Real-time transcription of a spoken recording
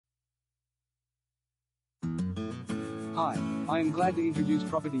Hi, I am glad to introduce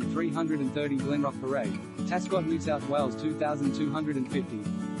property 330 Glenrock Parade, Tascott, New South Wales 2250.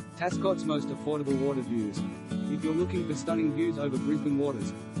 Tascott's most affordable water views. If you're looking for stunning views over Brisbane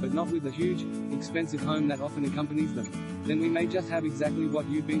waters, but not with the huge, expensive home that often accompanies them, then we may just have exactly what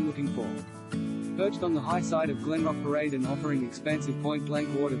you've been looking for. Perched on the high side of Glenrock Parade and offering expansive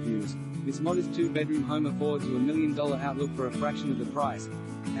point-blank water views, this modest two-bedroom home affords you $1 million outlook for a fraction of the price.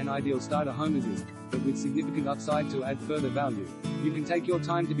 An ideal starter home as is, but with significant upside to add further value. You can take your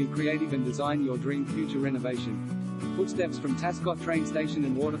time to be creative and design your dream future renovation. Footsteps from Tascott train station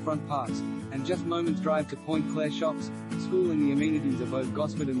and waterfront parks, and just moments drive to Point Clare shops, school and the amenities of both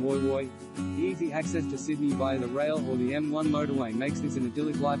Gosford and Woy Woy. Easy access to Sydney via the rail or the M1 motorway makes this an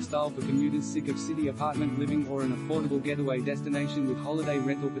idyllic lifestyle for commuters sick of city apartment living or an affordable getaway destination with holiday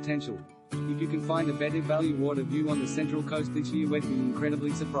rental potential. If you can find a better value water view on the Central Coast this year, we'd be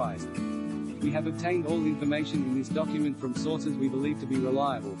incredibly surprised. We have obtained all information in this document from sources we believe to be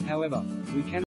reliable. However, we cannot